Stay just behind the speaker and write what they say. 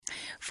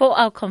For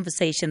our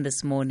conversation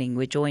this morning,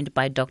 we're joined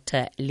by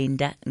Dr.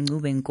 Linda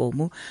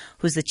Ncube,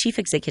 who's the Chief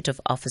Executive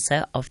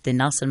Officer of the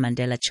Nelson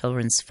Mandela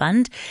Children's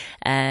Fund.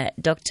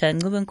 Dr.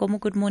 Ncube,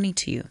 good morning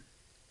to you.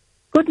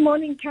 Good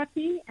morning,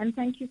 Kathy, and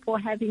thank you for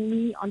having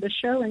me on the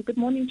show, and good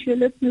morning to your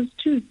listeners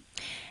too.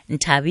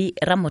 Nthabi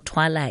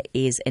Ramothwala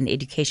is an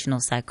educational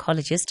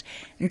psychologist.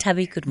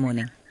 Nthabi, good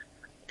morning.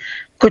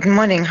 Good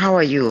morning. How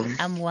are you?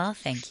 I'm well,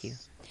 thank you.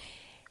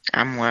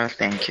 I'm well,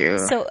 thank you.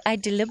 So I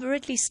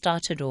deliberately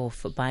started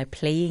off by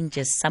playing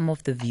just some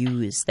of the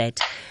views that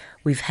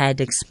we've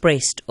had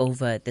expressed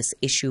over this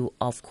issue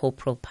of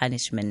corporal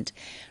punishment,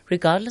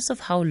 regardless of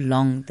how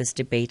long this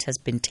debate has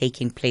been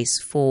taking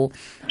place for,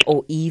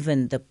 or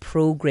even the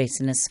progress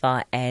in as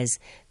far as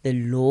the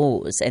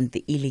laws and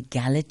the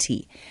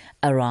illegality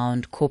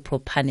around corporal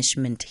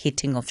punishment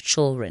hitting of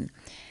children.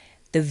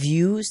 The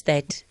views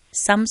that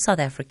some South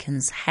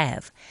Africans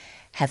have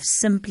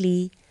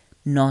simply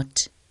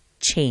not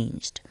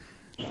changed.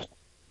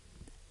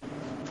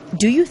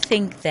 Do you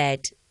think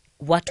that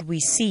what we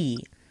see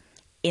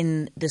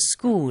in the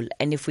school,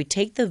 and if we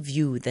take the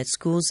view that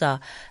schools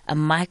are a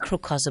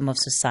microcosm of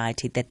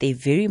society, that they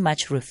very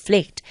much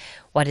reflect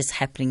what is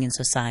happening in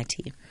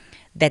society,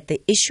 that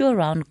the issue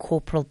around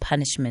corporal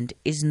punishment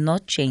is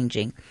not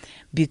changing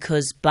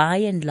because by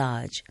and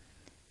large,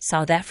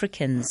 South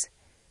Africans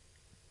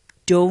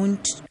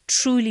don't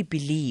truly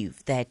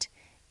believe that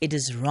it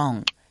is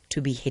wrong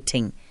to be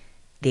hitting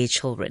their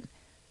children?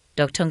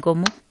 Dr.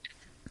 Nkomo?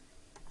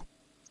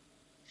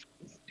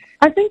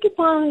 I think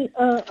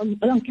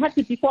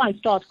Kathy, before I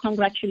start,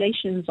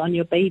 congratulations on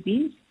your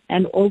babies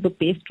and all the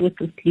best with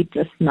the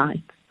sleepless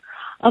nights.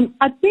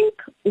 I think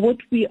what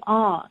we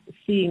are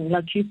seeing,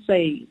 like you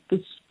say,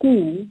 the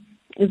school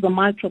is a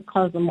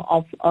microcosm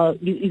of,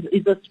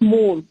 is a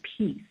small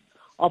piece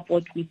of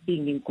what we're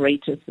seeing in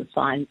greater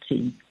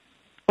society.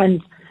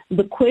 And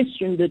the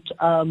question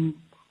that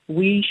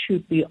we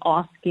should be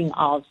asking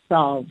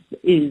ourselves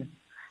is,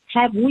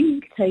 have we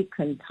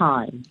taken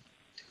time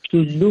to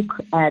look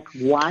at,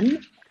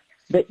 one,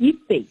 the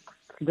effects,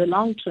 the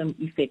long-term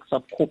effects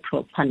of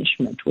corporal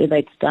punishment, whether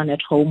it's done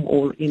at home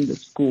or in the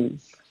school,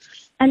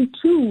 and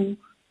two,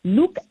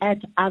 look at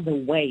other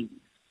ways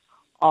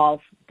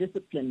of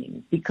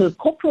disciplining, because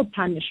corporal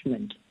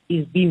punishment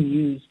is being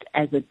used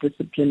as a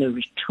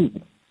disciplinary tool.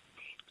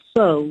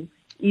 So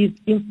is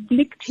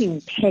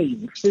inflicting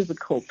pain,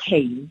 physical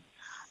pain,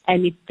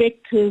 an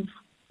effective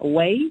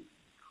way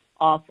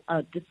of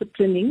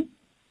disciplining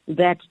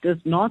that does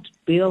not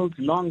build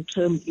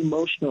long-term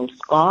emotional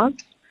scars?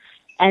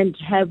 And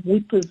have we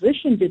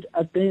positioned it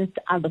against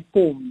other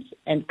forms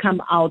and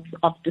come out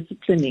of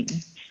disciplining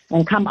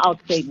and come out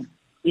saying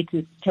it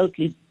is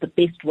totally the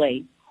best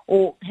way?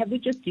 Or have we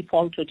just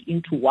defaulted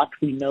into what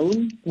we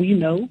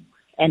know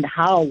and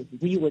how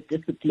we were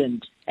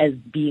disciplined as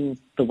being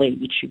the way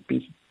it should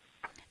be?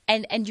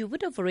 And you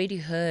would have already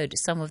heard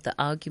some of the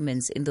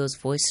arguments in those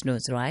voice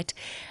notes, right?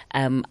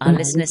 Our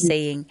listeners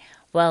saying,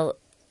 well,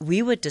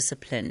 we were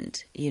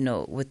disciplined,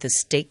 with the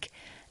stick,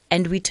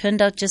 and we turned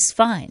out just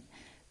fine.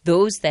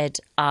 Those that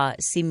are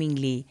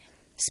seemingly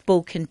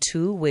spoken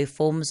to were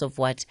forms of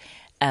what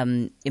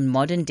in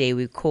modern day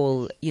we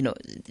call,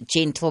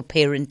 gentle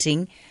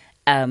parenting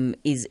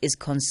is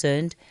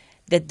concerned,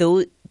 that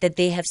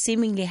they have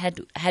seemingly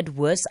had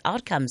worse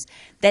outcomes.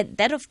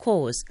 That of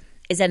course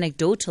is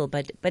anecdotal,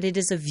 but it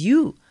is a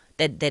view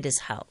that is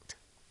held.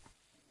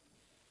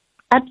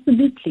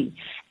 Absolutely.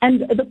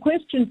 And the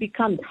question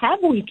becomes, have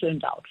we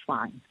turned out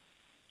fine?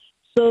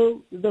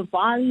 So the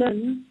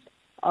violence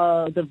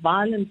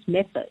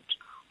method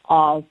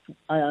of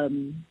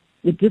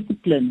the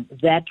discipline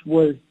that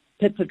was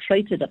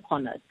perpetrated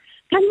upon us,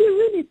 can we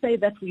really say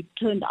that we've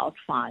turned out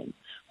fine?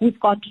 We've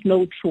got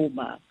no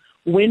trauma.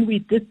 When we're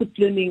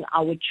disciplining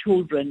our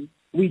children,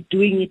 we're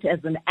doing it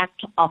as an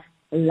act of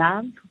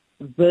love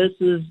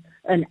versus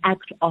an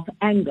act of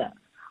anger.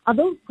 Are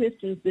those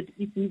questions that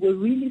if we were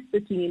really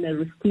sitting in a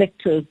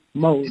reflective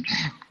mode,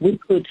 we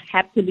could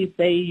happily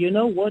say, you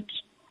know what,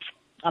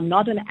 I'm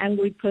not an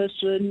angry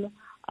person.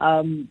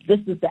 This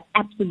is the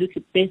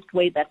absolutely best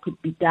way that could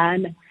be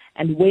done.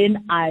 And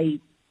when I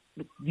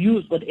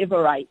use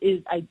whatever I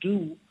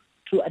do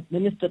to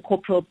administer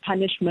corporal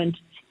punishment,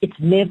 it's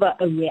never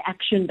a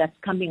reaction that's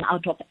coming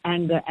out of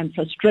anger and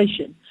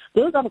frustration.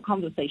 Those are the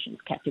conversations,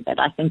 Kathy, that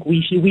I think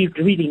we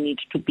really need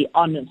to be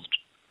honest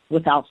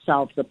with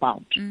ourselves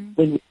about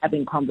when we're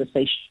having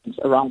conversations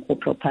around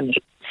corporal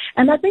punishment.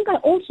 And I think I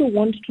also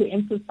want to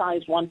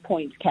emphasize one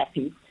point,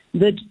 Kathy,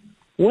 that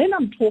when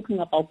I'm talking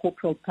about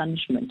corporal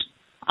punishment,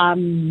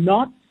 I'm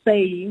not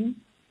saying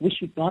we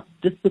should not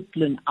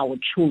discipline our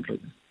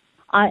children.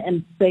 I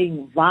am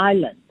saying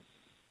violence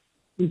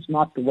is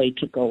not the way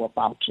to go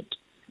about it.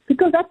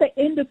 Because at the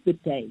end of the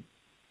day,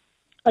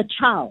 a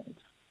child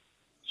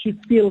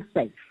should feel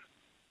safe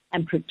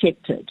and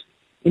protected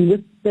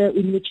in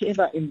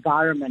whichever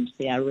environment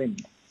they are in.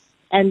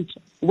 And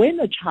when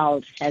a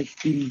child has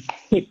been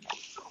hit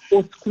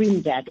or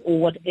screamed at or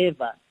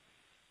whatever,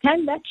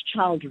 can that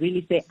child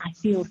really say, I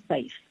feel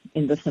safe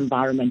in this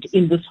environment,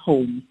 in this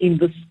home, in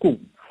this school?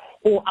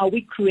 Or are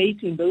we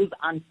creating those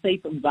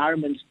unsafe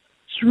environments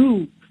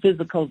through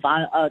physical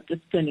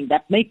disciplining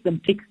that make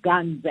them take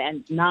guns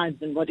and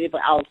knives and whatever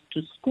else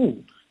to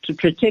school to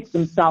protect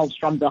themselves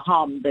from the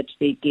harm that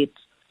they get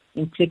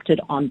inflicted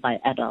on by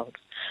adults?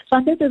 So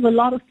I think there's a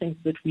lot of things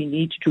that we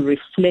need to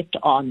reflect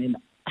on and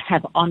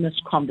have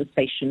honest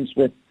conversations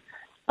with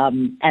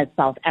as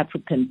South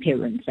African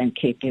parents and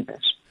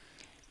caregivers.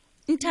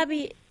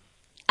 Nthabi,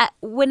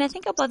 when I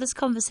think about this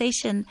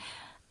conversation,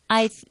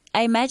 I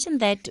imagine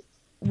that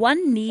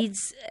one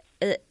needs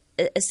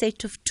a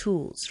set of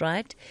tools,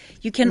 right?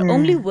 You can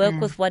only work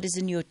with what is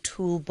in your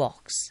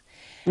toolbox.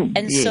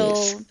 And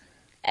so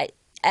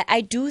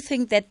I do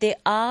think that there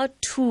are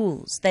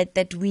tools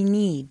that we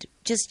need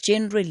just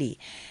generally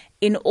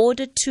in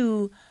order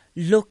to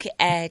look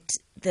at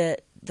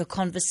the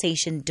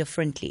conversation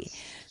differently.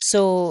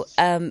 So,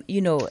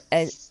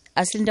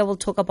 as Linda will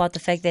talk about the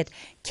fact that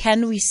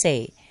can we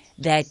say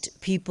that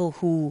people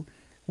who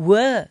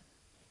were,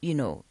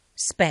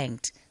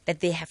 spanked, that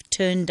they have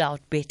turned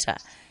out better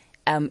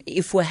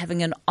if we're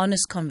having an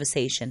honest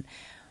conversation.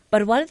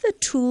 But what are the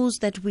tools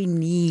that we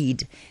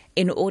need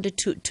in order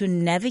to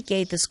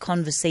navigate this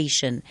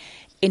conversation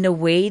in a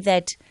way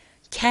that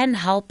can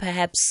help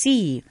perhaps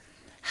see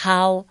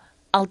how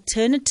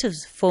alternative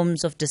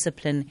forms of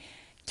discipline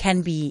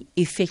can be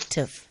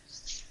effective?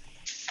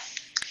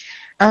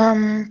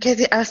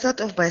 Kathy, I'll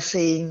start off by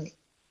saying,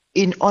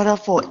 in order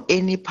for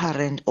any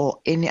parent or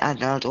any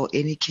adult or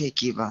any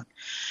caregiver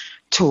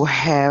to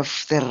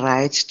have the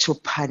right to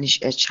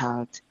punish a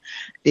child,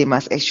 they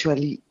must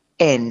actually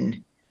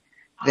earn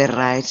the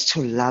right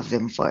to love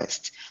them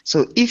first.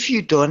 So if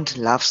you don't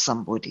love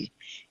somebody,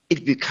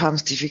 it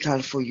becomes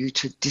difficult for you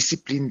to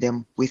discipline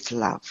them with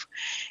love.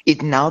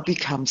 It now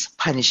becomes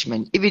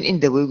punishment. Even in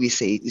the way we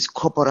say it, it's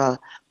corporal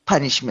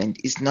punishment,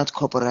 it's not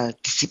corporal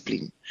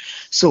discipline.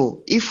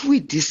 So if we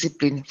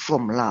discipline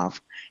from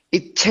love,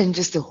 it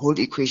changes the whole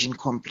equation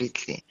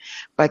completely.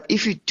 But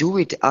if you do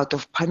it out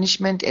of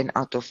punishment and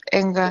out of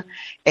anger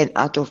and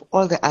out of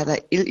all the other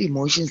ill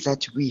emotions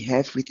that we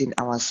have within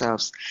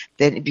ourselves,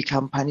 then it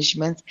becomes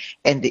punishment,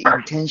 and the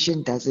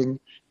intention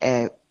doesn't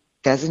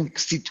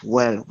sit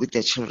well with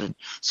the children.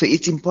 So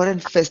it's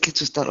important firstly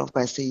to start off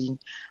by saying,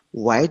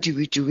 why do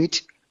we do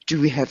it?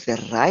 Do we have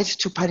the right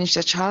to punish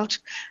the child?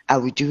 Are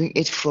we doing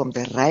it from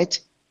the right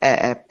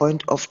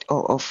point of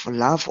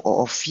love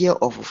or of fear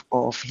or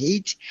of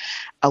hate?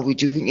 Are we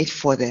doing it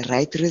for the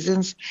right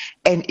reasons?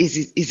 And is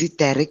it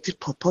directly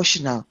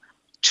proportional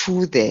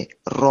to the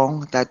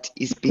wrong that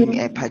is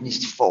being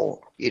punished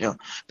for?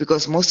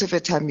 Because most of the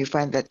time you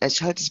find that a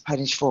child is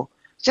punished for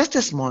just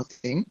a small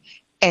thing,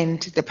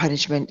 and the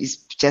punishment is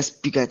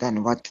just bigger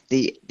than what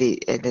the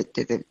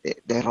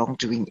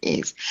wrongdoing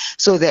is.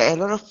 So there are a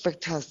lot of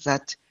factors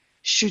that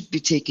should be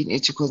taken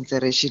into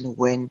consideration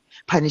when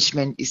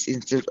punishment is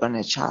instilled on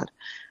a child.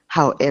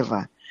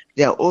 However,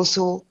 there are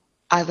also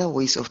other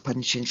ways of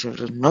punishing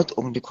children, not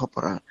only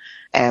corporal.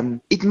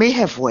 It may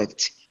have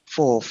worked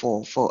for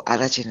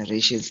other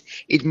generations.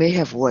 It may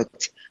have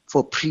worked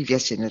for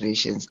previous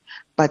generations,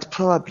 but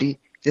probably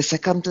the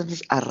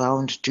circumstances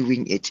around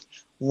doing it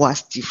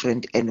was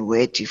different and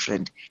were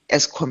different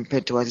as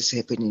compared to what is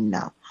happening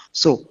now.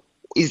 So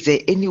is there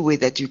any way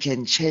that you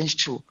can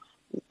change to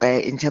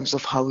in terms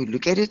of how we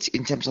look at it,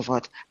 in terms of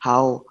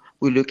how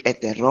we look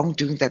at the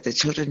wrongdoing that the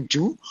children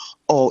do,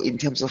 or in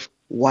terms of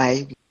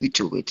why we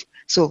do it?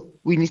 So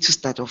we need to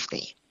start off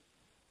there.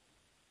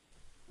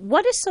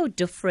 What is so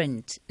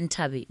different,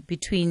 Nthabi,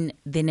 between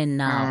then and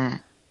now?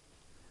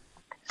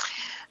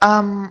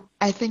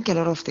 I think a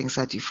lot of things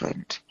are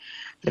different.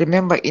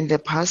 Remember, in the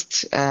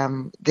past,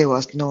 there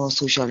was no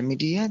social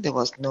media, there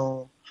was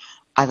no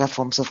other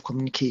forms of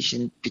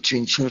communication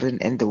between children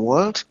and the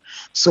world.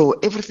 So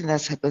everything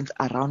that happens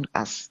around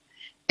us,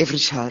 every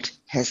child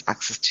has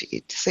access to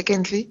it.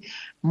 Secondly,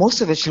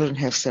 most of the children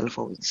have cell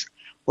phones.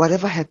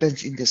 Whatever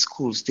happens in the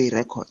schools, they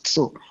record.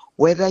 So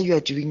whether you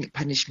are doing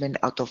punishment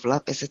out of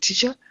love as a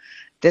teacher,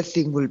 that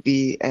thing will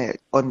be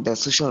on the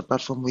social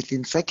platform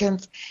within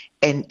seconds,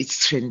 and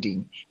it's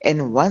trending.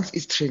 And once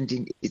it's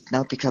trending, it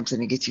now becomes a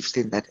negative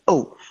thing that,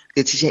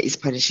 the teacher is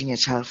punishing a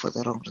child for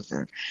the wrong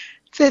reason.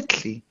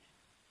 Thirdly,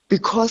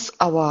 because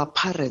our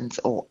parents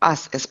or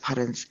us as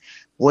parents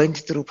went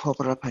through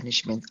corporal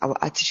punishment, our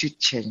attitude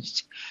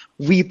changed.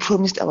 We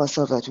promised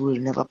ourselves that we will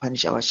never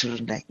punish our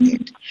children like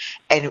that.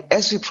 And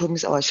as we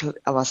promised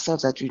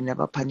ourselves that we will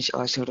never punish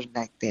our children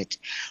like that,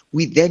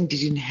 we then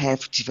didn't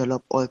have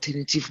developed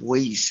alternative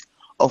ways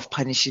of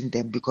punishing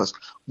them because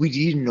we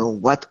didn't know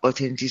what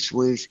alternative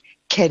ways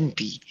can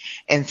be.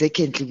 And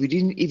secondly, we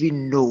didn't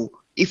even know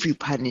if we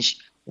punish,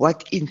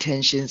 what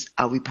intentions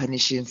are we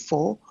punishing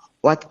for?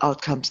 What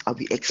outcomes are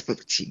we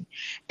expecting?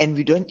 And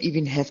we don't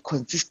even have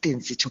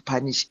consistency to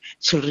punish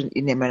children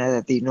in a manner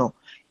that they know,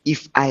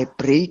 if I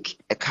break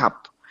a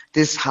cup,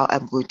 this is how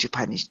I'm going to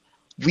punish.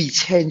 We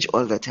change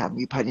all the time.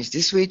 We punish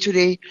this way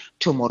today,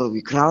 tomorrow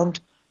we ground,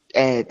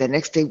 the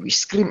next day we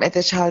scream at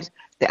the child,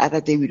 the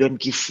other day we don't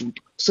give food.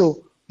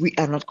 So we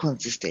are not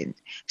consistent.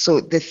 So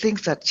the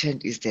things that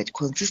change is that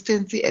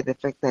consistency and the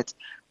fact that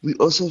we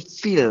also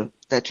feel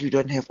that we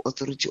don't have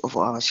authority over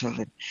our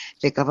children.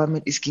 The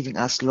government is giving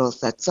us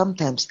laws that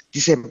sometimes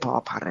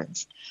disempower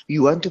parents.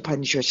 You want to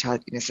punish your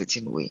child in a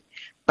certain way,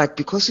 but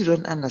because you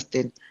don't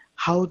understand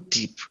how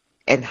deep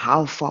and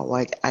how far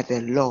wide are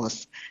the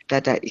laws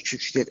that are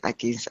executed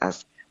against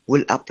us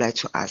will apply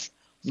to us,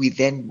 we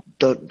then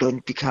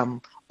don't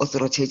become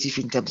authoritative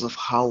in terms of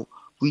how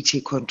we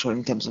take control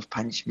in terms of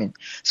punishment.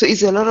 So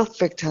it's a lot of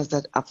factors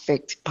that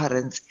affect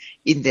parents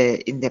in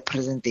the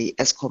present day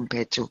as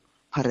compared to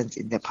parents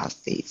in the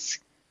past days.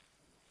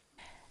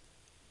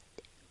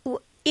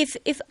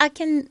 If I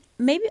can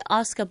maybe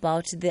ask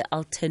about the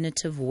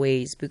alternative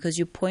ways, because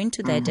you point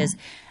to that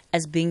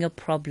as being a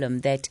problem,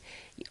 that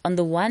on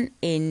the one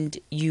end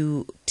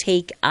you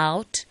take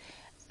out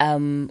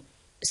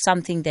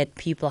something that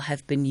people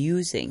have been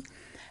using,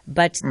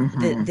 but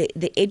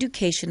the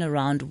education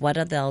around what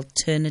are the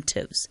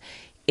alternatives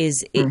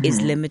is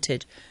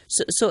limited.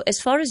 So as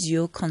far as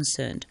you're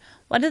concerned,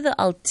 what are the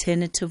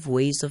alternative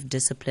ways of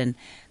discipline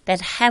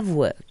that have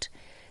worked,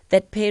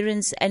 that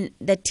parents and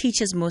that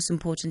teachers, most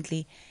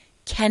importantly,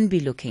 can be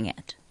looking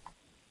at?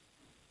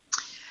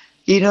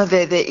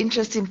 The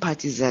interesting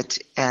part is that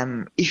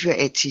if you're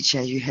a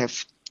teacher, you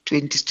have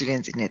 20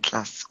 students in a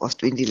class or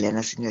 20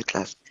 learners in your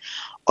class.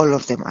 All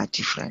of them are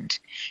different.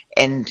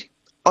 And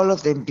all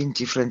of them being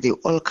different, they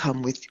all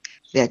come with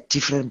their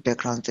different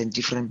backgrounds and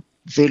different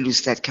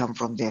values that come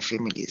from their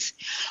families.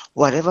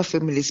 Whatever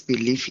families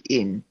believe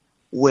in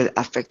will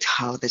affect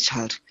how the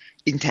child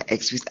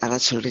interacts with other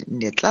children in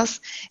their class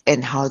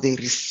and how they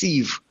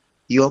receive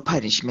your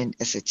punishment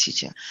as a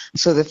teacher.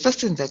 So the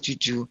first thing that you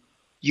do,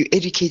 you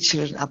educate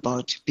children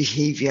about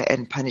behavior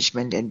and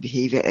punishment and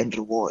behavior and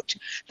reward.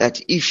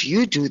 That if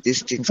you do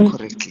these things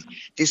correctly,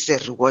 this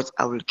is a reward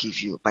I will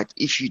give you. But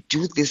if you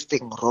do this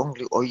thing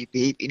wrongly or you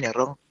behave in a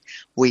wrong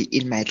way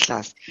in my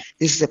class,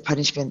 this is a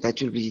punishment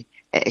that will be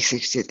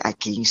executed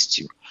against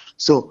you.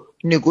 So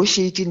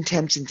negotiating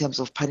terms in terms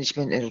of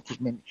punishment and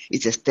recruitment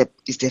is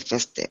the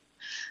first step.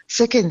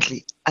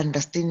 Secondly,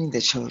 understanding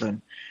the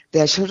children.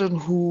 There are children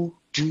who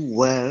do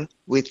well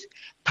with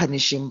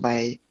punishing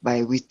by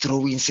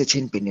withdrawing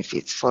certain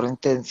benefits. For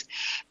instance,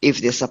 if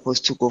they're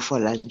supposed to go for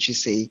lunch, you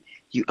say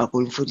you are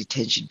going for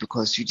detention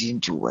because you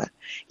didn't do well.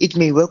 It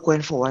may work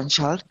well for one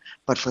child,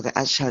 but for the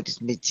other child,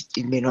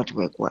 it may not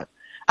work well.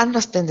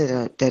 Understand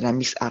the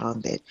dynamics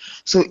around that.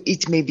 So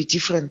it may be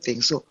different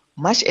things. So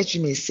much as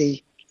you may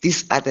say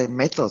these are the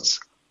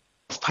methods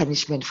of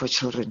punishment for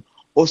children,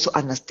 also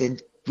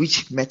understand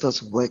which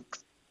methods work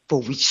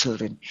for which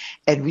children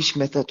and which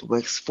method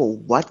works for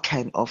what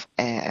kind of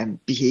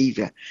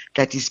behavior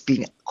that is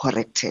being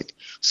corrected.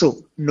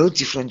 So no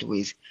different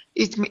ways.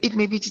 It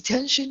may be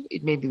detention,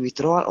 it may be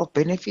withdrawal of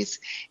benefits,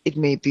 it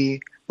may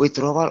be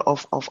withdrawal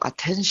of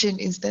attention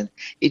instant,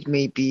 it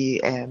may be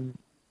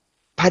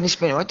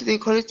punishment, what do they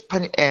call it?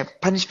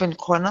 Punishment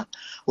corner,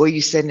 where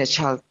you send a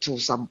child to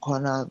some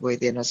corner where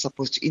they're not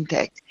supposed to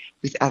interact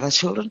with other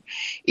children.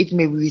 It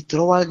may be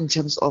withdrawal in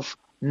terms of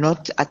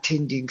not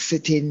attending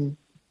certain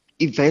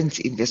events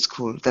in the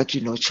school that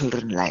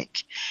children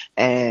like,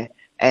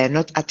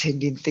 not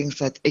attending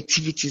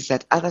activities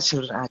that other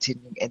children are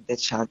attending and the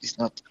child is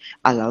not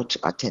allowed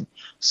to attend.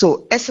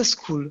 So as a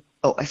school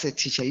or as a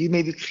teacher, you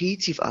may be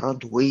creative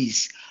around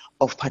ways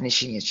of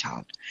punishing a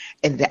child.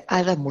 And the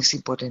other most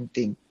important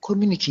thing,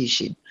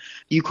 communication.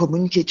 You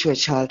communicate to a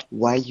child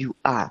why you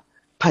are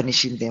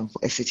punishing them for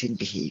a certain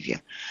behavior,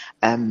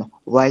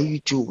 why you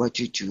do what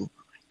you do,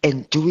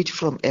 and do it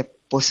from a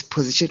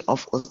position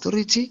of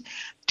authority,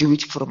 do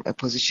it from a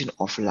position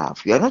of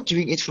love. You are not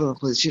doing it from a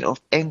position of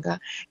anger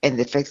and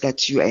the fact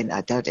that you are an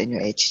adult and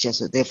you're a teacher,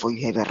 so therefore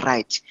you have a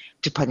right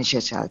to punish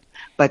your child.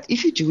 But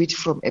if you do it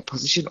from a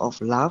position of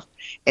love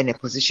and a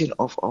position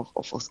of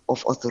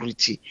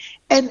authority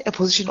and a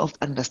position of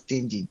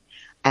understanding,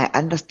 I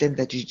understand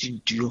that you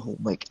didn't do your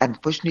homework.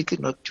 Unfortunately,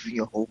 not doing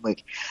your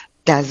homework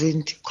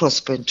doesn't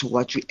correspond to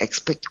what we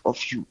expect of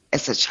you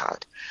as a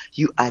child.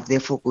 You are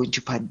therefore going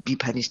to be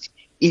punished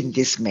in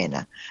this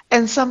manner.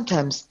 And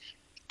sometimes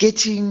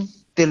getting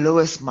the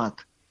lowest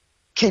mark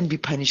can be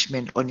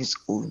punishment on its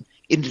own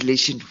in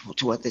relation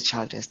to what the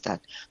child has done.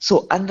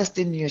 So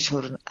understanding your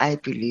children, I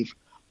believe,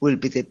 will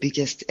be the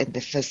biggest and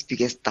the first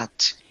biggest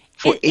start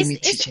for any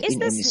teacher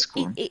in any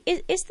school.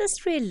 Is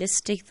this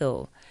realistic,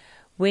 though,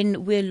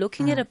 when we're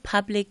looking at a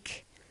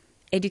public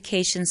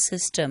education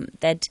system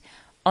that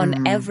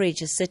on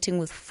average is sitting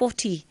with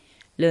 40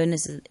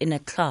 learners in a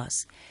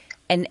class,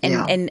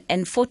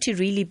 and 40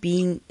 really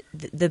being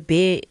the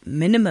bare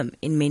minimum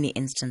in many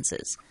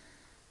instances?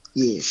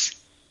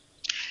 Yes.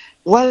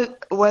 Well,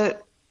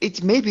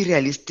 it may be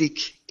realistic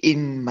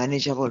in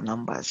manageable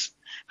numbers.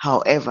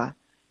 However,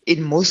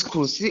 in most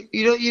schools,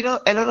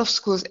 a lot of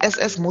schools,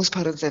 as most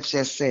parents have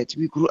just said,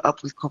 we grew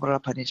up with corporal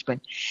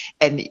punishment,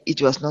 and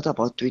it was not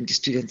about 20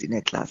 students in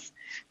a class.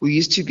 We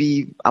used to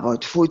be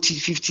about 40,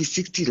 50,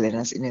 60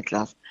 learners in a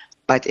class.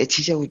 but a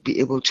teacher would be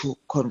able to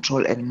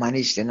control and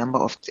manage the number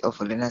of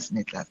learners in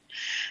a class.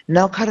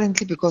 Now,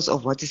 currently, because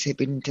of what is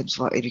happening in terms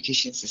of our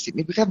education system,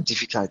 it becomes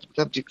difficult. It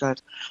becomes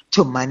difficult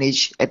to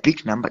manage a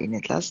big number in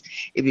a class.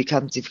 It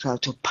becomes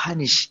difficult to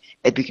punish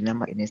a big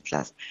number in a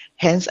class.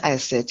 Hence, I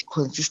said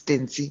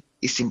consistency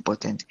is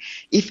important.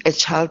 If a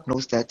child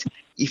knows that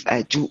if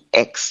I do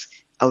X,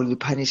 I will be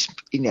punished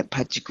in a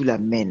particular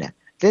manner,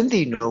 then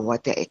they know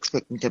what they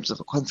expect in terms of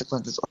the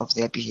consequences of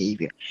their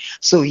behavior.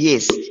 So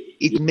yes,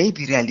 it may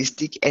be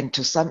realistic, and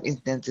to some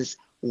instances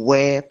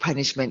where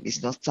punishment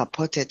is not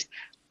supported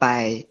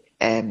by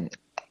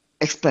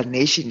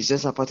explanation, is not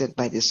supported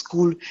by the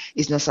school,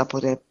 is not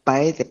supported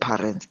by the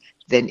parents,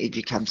 then it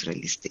becomes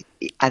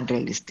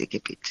unrealistic a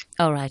bit.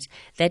 All right.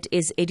 That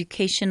is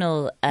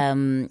educational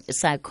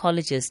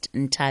psychologist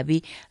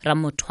Nthabi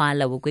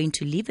Ramothwala. We're going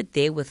to leave it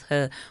there with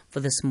her for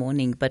this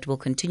morning, but we'll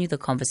continue the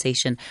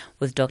conversation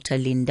with Dr.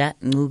 Linda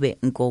Ncube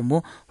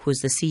Nkomo, who's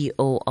the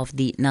CEO of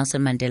the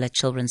Nelson Mandela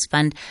Children's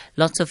Fund.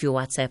 Lots of your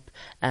WhatsApp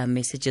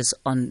messages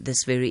on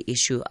this very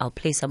issue. I'll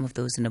play some of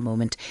those in a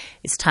moment.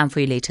 It's time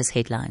for your latest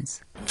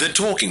headlines. The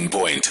Talking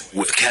Point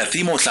with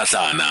Kathy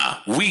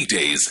Motlatlana.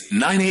 Weekdays,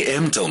 9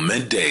 a.m. till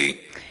midday.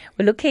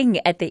 We're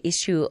looking at the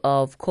issue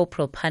of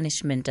corporal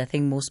punishment, I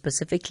think more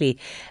specifically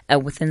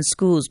within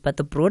schools, but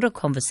the broader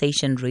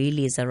conversation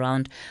really is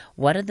around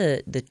what are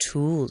the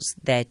tools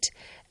that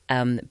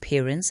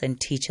parents and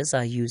teachers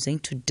are using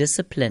to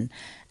discipline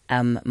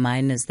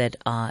minors that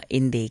are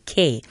in their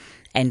care.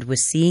 And we're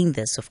seeing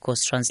this, of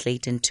course,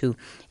 translate into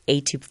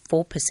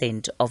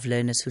 84% of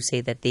learners who say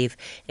that they've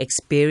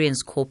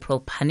experienced corporal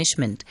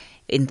punishment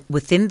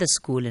within the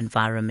school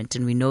environment.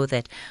 And we know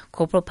that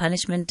corporal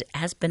punishment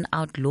has been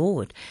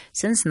outlawed.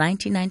 Since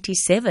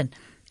 1997,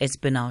 it's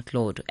been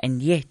outlawed,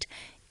 and yet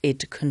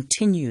it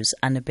continues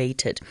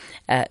unabated.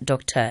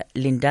 Dr.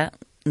 Linda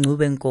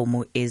Ncube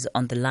Nkomo is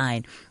on the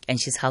line, and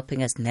she's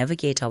helping us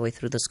navigate our way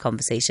through this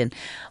conversation.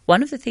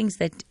 One of the things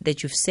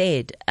that you've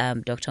said,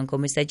 Dr.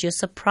 Nkomo, is that you're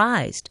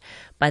surprised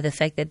by the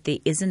fact that there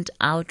isn't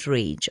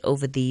outrage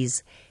over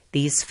these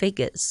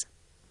figures.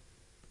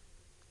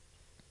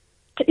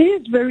 It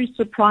is very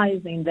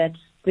surprising that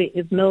there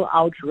is no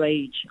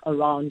outrage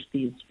around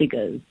these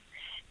figures.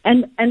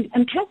 And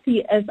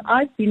Kathy, as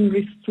I've been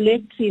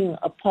reflecting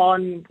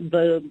upon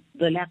the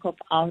lack of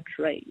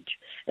outrage,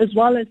 as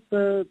well as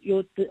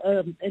your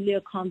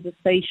earlier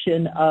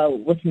conversation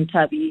with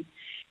Nthabi,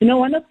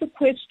 one of the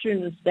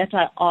questions that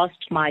I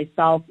asked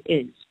myself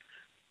is,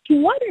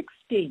 to what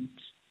extent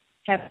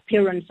have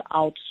parents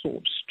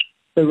outsourced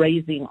the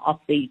raising of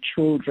their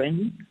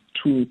children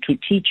to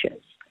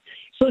teachers?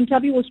 So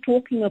Nthabi was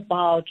talking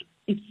about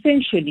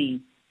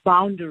essentially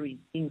boundaries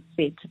being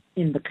set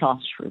in the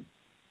classroom.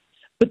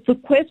 But the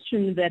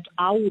question that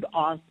I would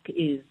ask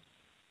is,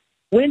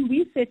 when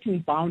we're setting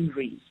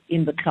boundaries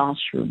in the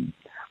classroom,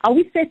 are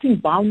we setting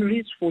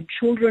boundaries for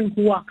children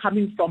who are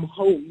coming from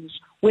homes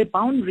where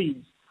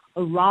boundaries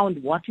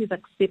around what is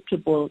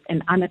acceptable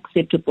and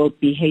unacceptable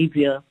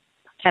behavior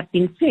have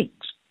been set?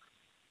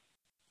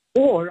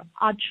 Or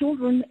are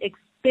children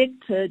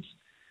expected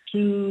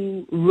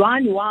to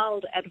run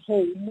wild at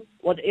home,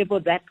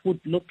 whatever that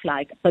would look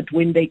like, but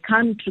when they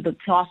come to the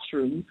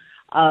classroom,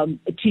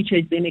 a teacher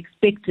is then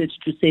expected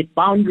to set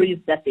boundaries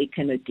that they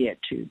can adhere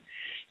to?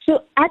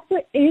 So at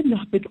the end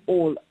of it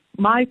all,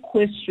 my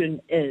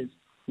question is,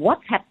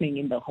 what's happening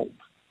in the home?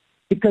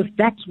 Because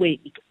that's where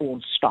it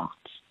all starts.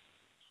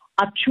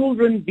 Are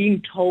children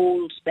being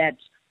told that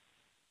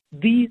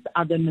these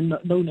are the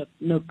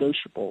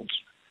non-negotiables?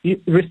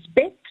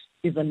 Respect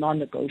is a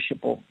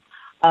non-negotiable.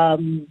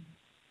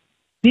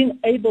 Being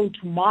able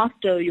to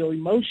master your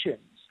emotions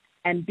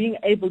and being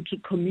able to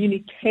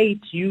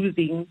communicate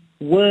using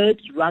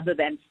words rather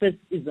than fists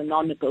is a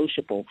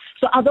non-negotiable.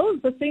 So are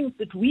those the things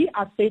that we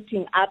are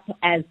setting up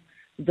as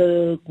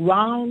the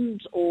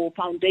ground or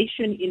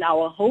foundation in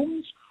our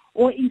homes,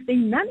 or is there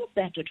none of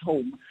that at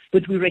home,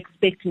 but we're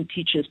expecting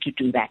teachers to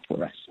do that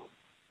for us?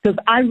 Because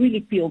I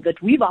really feel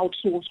that we've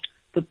outsourced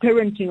the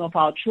parenting of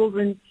our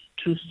children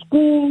to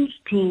schools,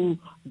 to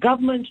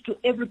government, to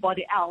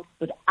everybody else,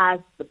 but as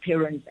the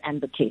parents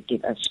and the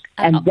caregivers.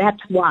 And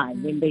that's why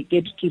when they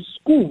get to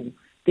school,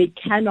 they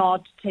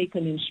cannot take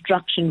an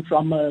instruction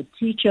from a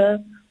teacher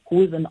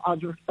who is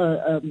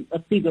a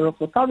figure of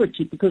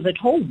authority, because at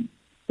home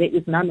there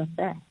is none of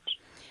that.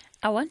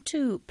 I want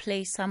to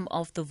play some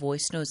of the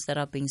voice notes that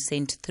are being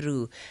sent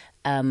through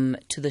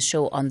to the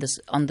show on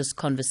this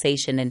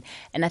conversation,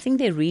 and I think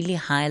they really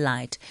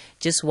highlight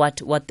just what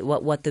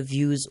the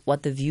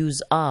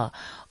views are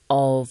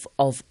of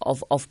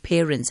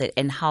parents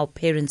and how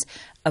parents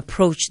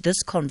approach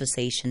this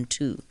conversation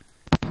too.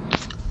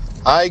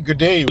 Hi, good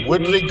day.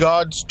 With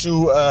regards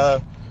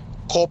to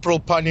corporal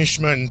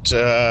punishment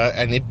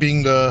and it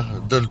being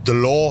the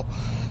law,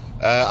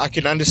 I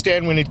can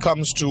understand when it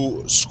comes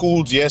to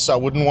schools. Yes, I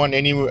wouldn't want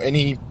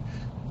any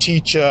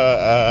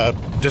teacher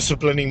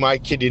disciplining my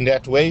kid in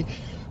that way.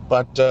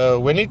 But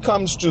when it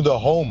comes to the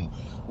home,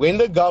 when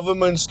the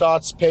government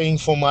starts paying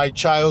for my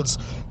child's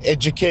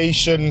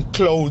education,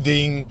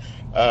 clothing,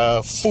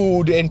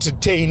 food,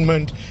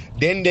 entertainment,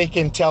 then they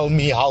can tell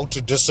me how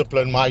to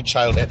discipline my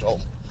child at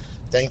home.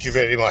 Thank you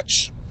very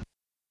much.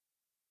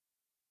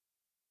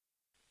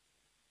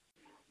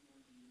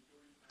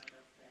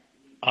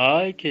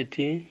 Hi,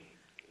 Katie.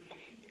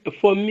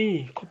 For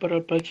me,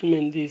 corporal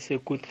punishment is a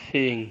good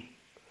thing.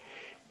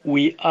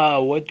 We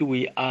are what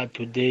we are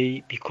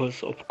today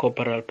because of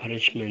corporal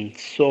punishment.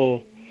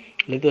 So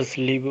let us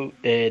leave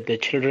the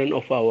children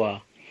of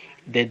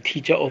the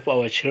teacher of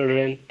our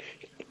children.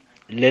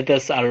 Let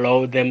us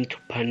allow them to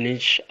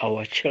punish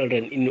our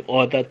children in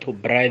order to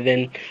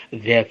brighten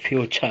their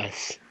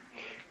futures.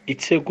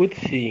 It's a good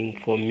thing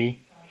for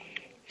me.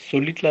 So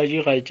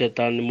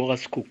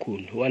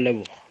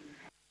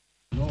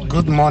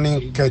Good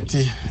morning,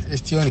 Katie.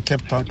 It's here in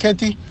Cape Town.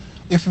 Katie,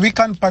 if we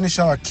can't punish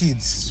our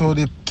kids, so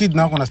the kid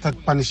now gonna start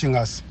punishing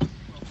us.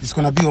 It's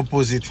gonna be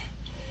opposite.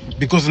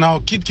 Because now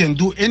kid can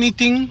do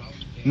anything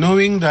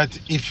knowing that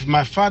if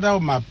my father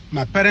or my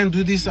parent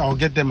do this, I'll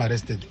get them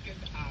arrested.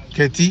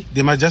 Katie,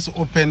 they might just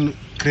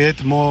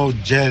create more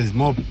jails,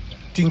 more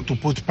things to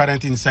put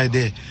parent inside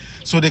there.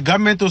 So the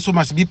government also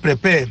must be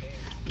prepared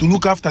to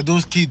look after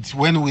those kids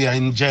when we are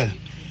in jail.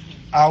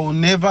 I will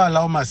never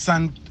allow my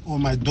son or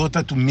my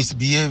daughter to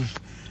misbehave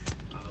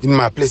in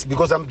my place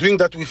because I'm doing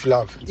that with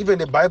love. Even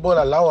the Bible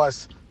allows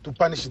us to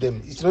punish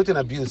them. It's not an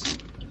abuse.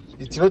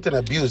 It's not an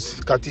abuse,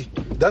 Kati.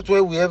 That's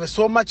why we have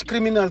so much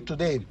criminal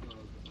today.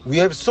 We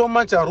have so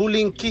much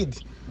ruling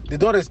kids. They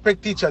don't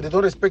respect teacher. They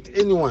don't respect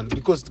anyone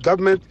because the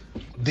government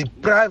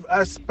deprive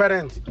us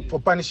parents for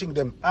punishing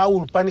them. I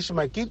will punish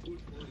my kid.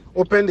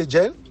 Open the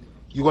jail.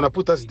 You're going to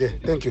put us there.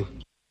 Thank you.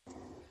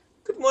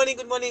 Good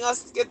morning,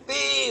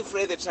 Osketi,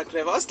 Fred the truck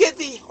driver.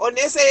 Osketi, on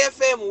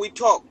SAFM we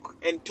talk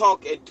and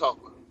talk and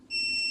talk.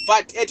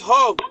 But at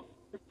home,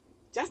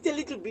 just a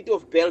little bit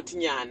of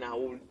beltinyana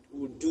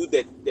will do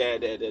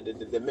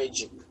the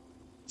magic.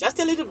 Just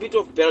a little bit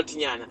of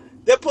beltinyana.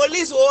 The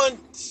police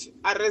won't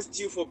arrest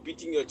you for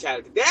beating your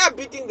child. They are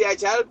beating their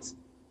child,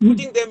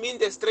 putting them in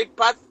the straight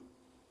path.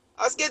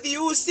 Osketi,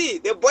 you will see,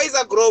 the boys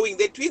are growing,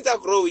 the twins are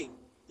growing.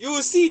 You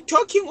will see,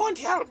 talking won't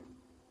help.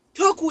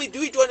 Talk, we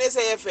do it on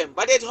SAFM,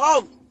 but at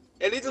home,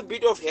 a little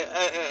bit of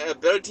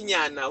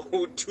beltinyana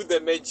will do the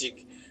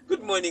magic.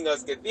 Good morning,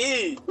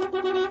 Osketi.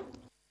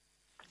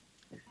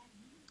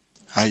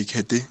 Hi,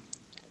 Katie.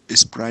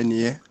 It's Brian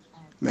here.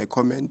 My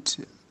comment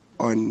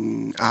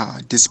on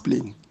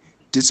discipline.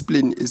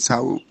 Discipline is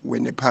how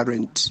when a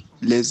parent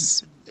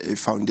lays a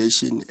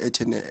foundation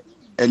at an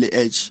early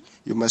age,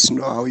 you must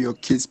know how your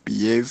kids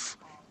behave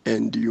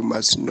and you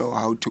must know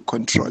how to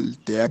control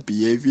their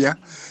behavior.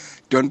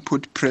 Don't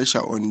put pressure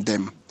on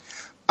them.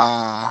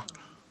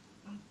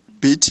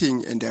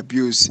 Beating and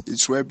abuse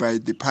is whereby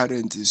the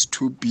parent is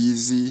too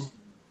busy.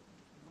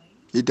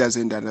 He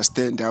doesn't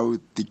understand how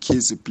the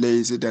kids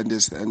play. He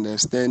doesn't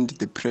understand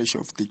the pressure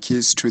of the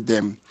kids to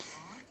them.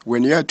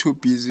 When you are too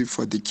busy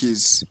for the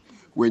kids,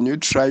 when you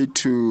try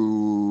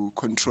to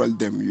control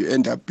them, you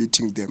end up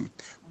beating them.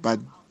 But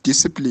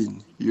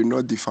discipline, you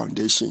know the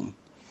foundation.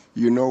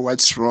 You know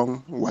what's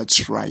wrong,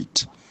 what's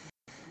right.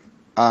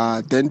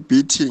 Then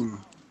beating,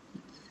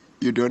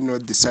 you don't know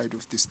the side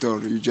of the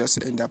story. You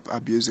just end up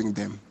abusing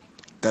them.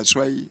 That's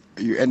why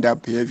you end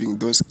up having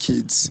those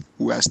kids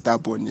who are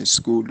stubborn in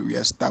school, who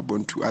are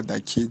stubborn to other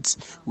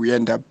kids. We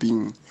end up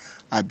being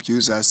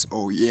abusers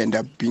or we end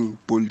up being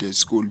bullied at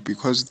school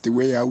because the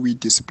way how we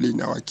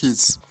discipline our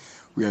kids,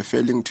 we are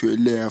failing to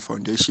lay a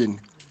foundation,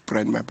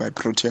 by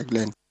Project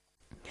Land.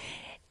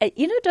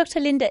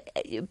 Dr. Linda,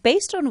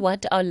 based on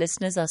what our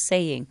listeners are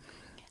saying,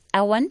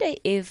 I wonder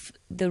if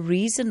the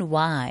reason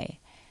why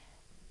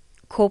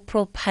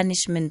corporal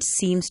punishment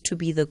seems to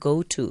be the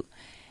go-to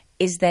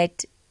is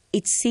that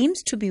it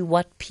seems to be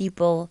what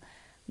people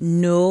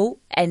know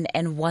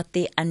and what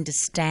they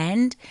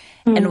understand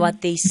and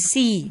what they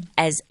see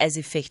as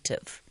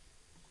effective.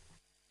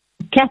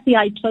 Kathy,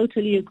 I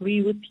totally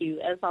agree with you.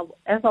 As I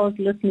was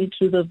listening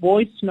to the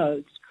voice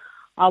notes,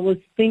 I was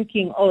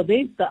thinking,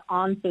 there's the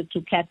answer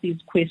to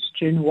Kathy's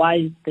question, why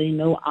is there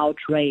no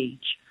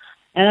outrage?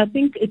 And I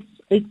think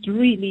it's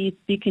really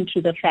speaking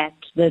to the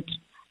fact that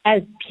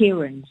as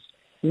parents,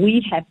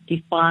 we have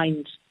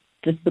defined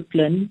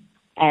discipline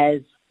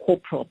as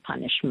corporal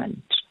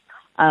punishment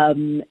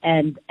and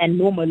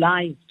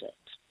normalized it.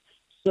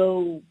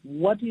 So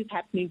what is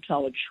happening to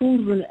our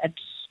children at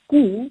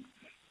school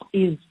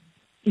is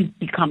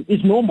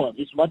normal,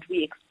 is what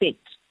we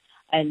expect.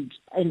 And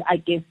I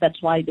guess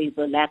that's why there's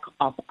a lack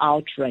of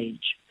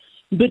outrage.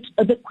 But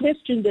the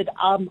question that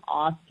I'm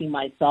asking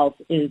myself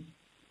is,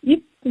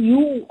 if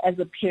you as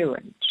a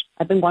parent,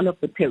 I think one of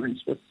the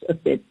parents was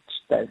said this,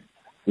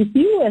 if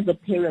you as a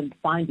parent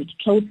find it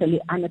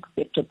totally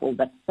unacceptable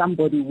that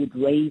somebody would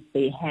raise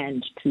their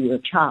hand to your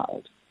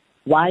child,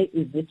 why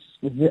is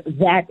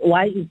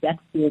that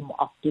form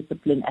of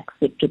discipline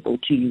acceptable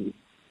to you?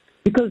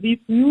 Because if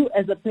you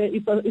as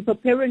if a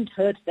parent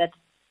heard that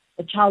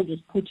a child was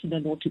put in a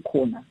naughty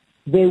corner,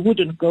 they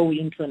wouldn't go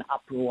into an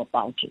uproar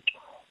about it.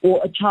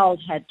 Or a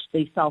child had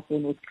their cell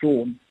phone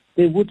withdrawn,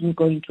 they wouldn't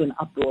go into an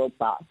uproar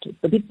about it.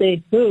 But if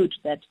they heard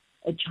that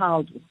a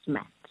child was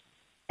smacked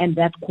and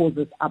that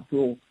causes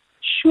uproar,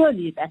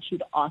 surely that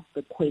should ask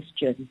the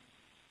question,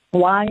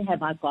 why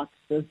have I got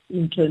this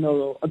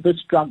this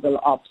struggle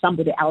of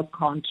somebody else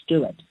can't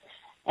do it?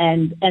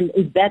 And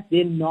is that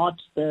then not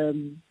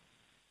the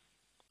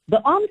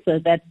answer,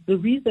 that the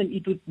reason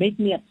it would make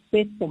me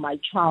upset for my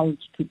child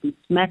to be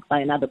smacked by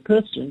another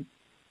person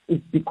is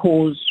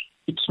because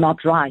it's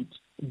not right.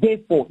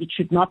 Therefore, it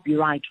should not be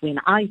right when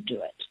I do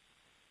it.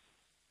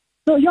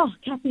 So, yeah,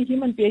 Kathy,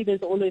 human behavior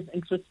is always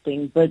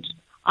interesting. But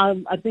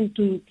I think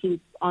to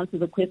answer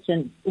the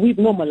question, we've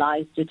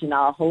normalized it in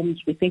our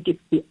homes. We think it's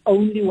the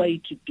only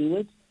way to do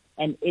it,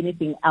 and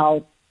anything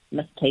else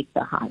must take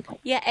the high road.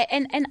 Yeah,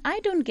 and I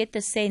don't get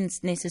the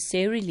sense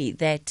necessarily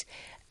that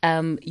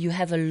you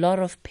have a lot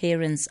of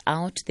parents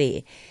out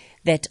there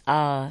that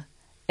are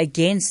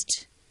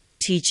against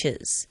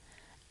teachers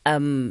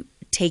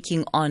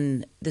taking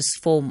on this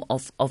form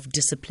of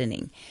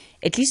disciplining,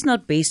 at least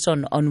not based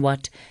on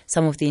what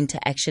some of the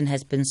interaction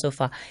has been so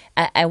far.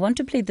 I want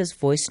to play this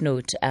voice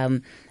note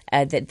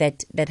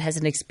that has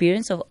an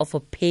experience of a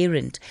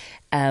parent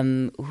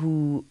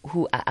who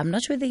I'm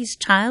not sure whether his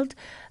child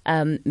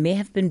may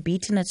have been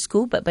beaten at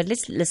school, but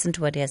let's listen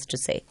to what he has to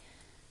say.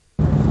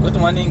 Good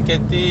morning,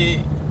 Kathy,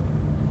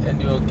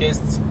 and your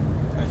guests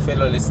and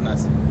fellow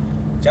listeners.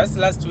 Just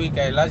last week,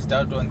 I lashed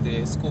out on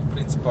the school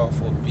principal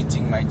for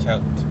beating my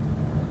child.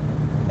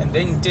 And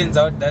then it turns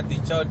out that the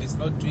child is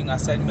not doing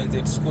assignments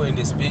at school and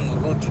is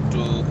being rude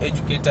to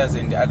educators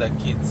and the other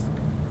kids.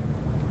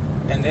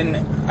 And then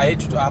I had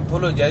to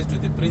apologize to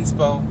the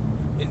principal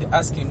and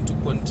ask him to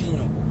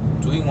continue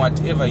doing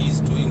whatever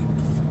he's doing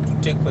to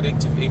take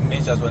corrective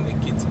measures on the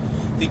kids.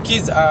 The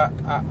kids are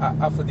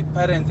for the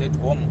parents at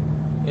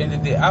home,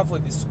 and they are for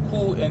the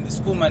school and the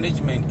school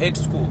management at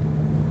school.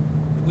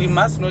 We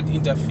must not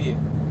interfere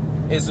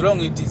as long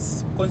as it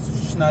is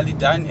constitutionally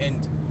done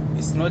and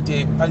it's not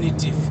a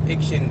punitive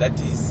action that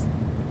is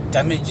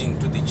damaging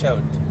to the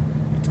child.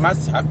 It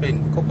must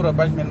happen. Corporal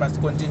Punishment must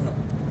continue.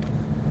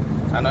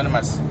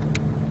 Anonymous.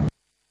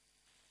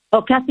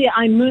 Oh, Kathy,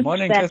 I missed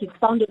Morning, that. Kathy. It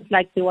sounded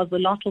like there was a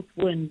lot of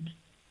wind.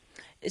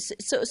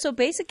 So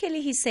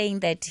basically he's saying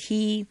that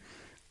he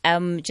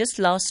just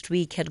last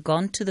week had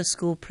gone to the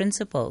school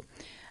principal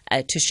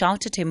to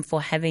shout at him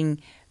for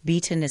having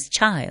beaten his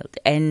child.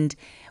 And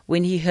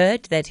when he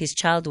heard that his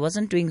child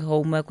wasn't doing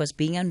homework, was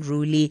being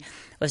unruly,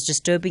 was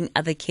disturbing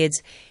other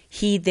kids,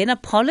 he then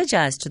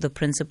apologized to the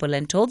principal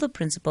and told the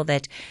principal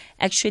that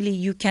actually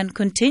you can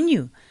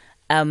continue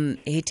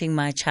hitting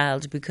my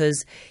child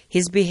because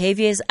his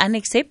behavior is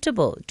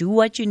unacceptable. Do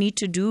what you need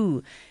to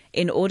do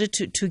in order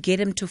to get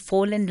him to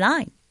fall in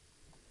line.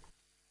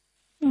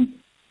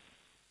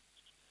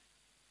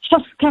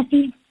 Just,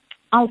 Kathy,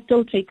 I'll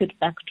still take it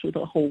back to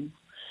the home.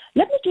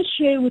 Let me just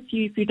share with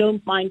you, if you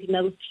don't mind, in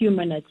a few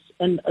minutes,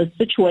 a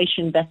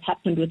situation that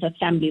happened with a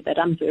family that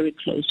I'm very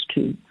close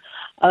to.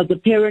 The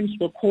parents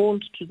were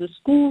called to the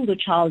school, the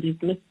child is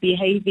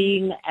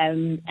misbehaving,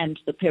 and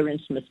the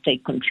parents must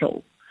take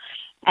control.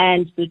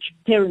 And the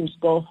parents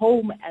go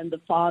home, and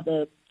the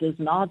father does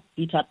not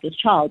beat up this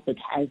child, but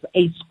has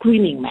a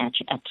screaming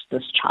match at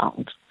this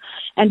child.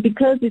 And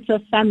because it's a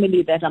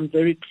family that I'm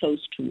very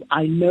close to,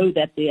 I know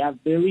that they are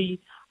very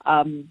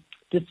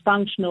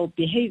dysfunctional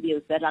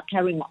behaviors that are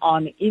carrying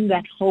on in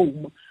that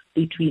home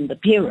between the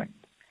parents.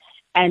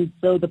 And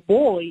so the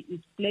boy is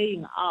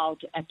playing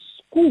out at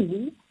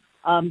school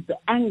the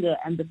anger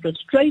and the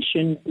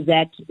frustration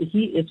that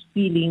he is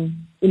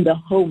feeling in the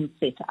home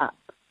set up.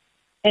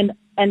 And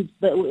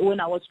when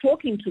I was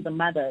talking to the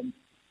mother,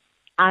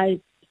 I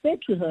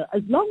said to her,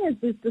 as long as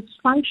there's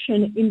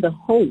dysfunction in the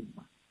home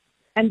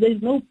and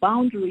there's no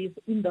boundaries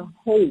in the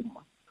home,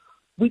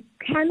 we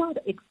cannot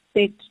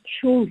expect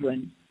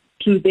children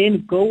to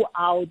then go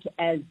out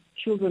as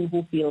children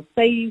who feel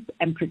safe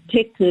and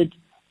protected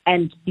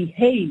and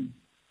behave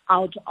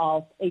out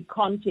of a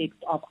context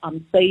of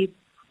I'm safe,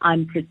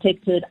 I'm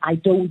protected, I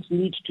don't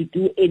need to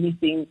do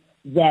anything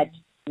that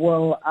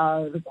will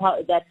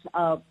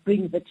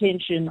brings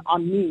attention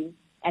on me,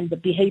 and the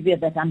behavior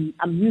that I'm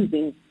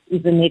using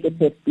is a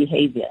negative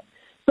behavior.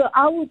 So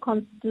I will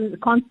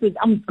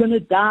I'm going to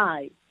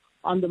die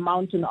on the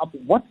mountain of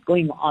what's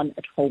going on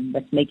at home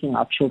that's making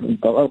our children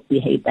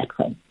behave that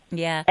way.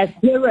 Yeah. As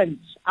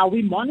parents, are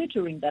we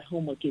monitoring that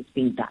homework is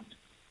being done?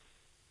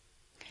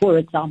 For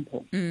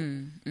example.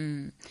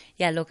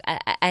 Yeah, look,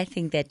 I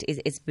think that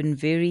it's been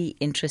very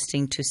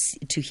interesting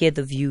to hear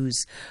the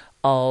views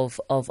of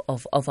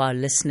our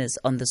listeners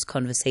on this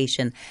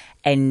conversation,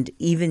 and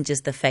even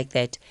just the fact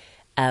that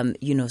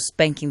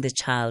spanking the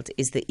child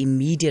is the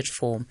immediate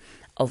form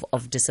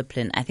of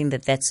discipline. I think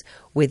that's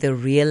where the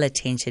real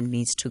attention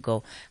needs to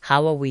go.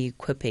 How are we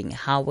equipping?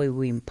 How are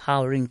we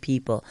empowering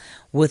people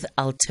with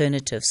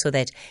alternatives so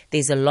that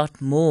there's a lot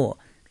more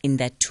in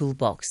that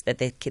toolbox that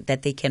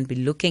they can be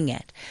looking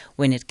at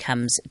when it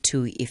comes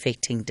to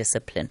effecting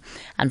discipline.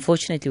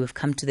 Unfortunately, we've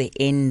come to the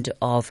end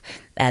of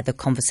the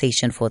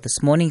conversation for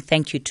this morning.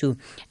 Thank you to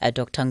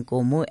Dr.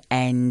 Nkomo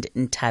and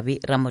Nthabi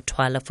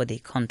Ramothwala for their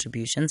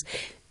contributions.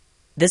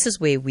 this is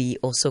where we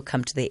also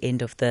come to the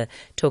end of the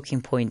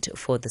talking point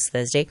for this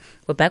Thursday.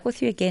 We're back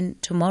with you again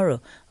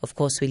tomorrow. Of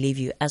course, we leave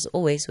you, as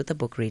always, with a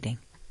book reading.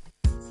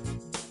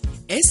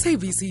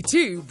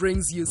 SABC2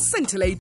 brings you scintillating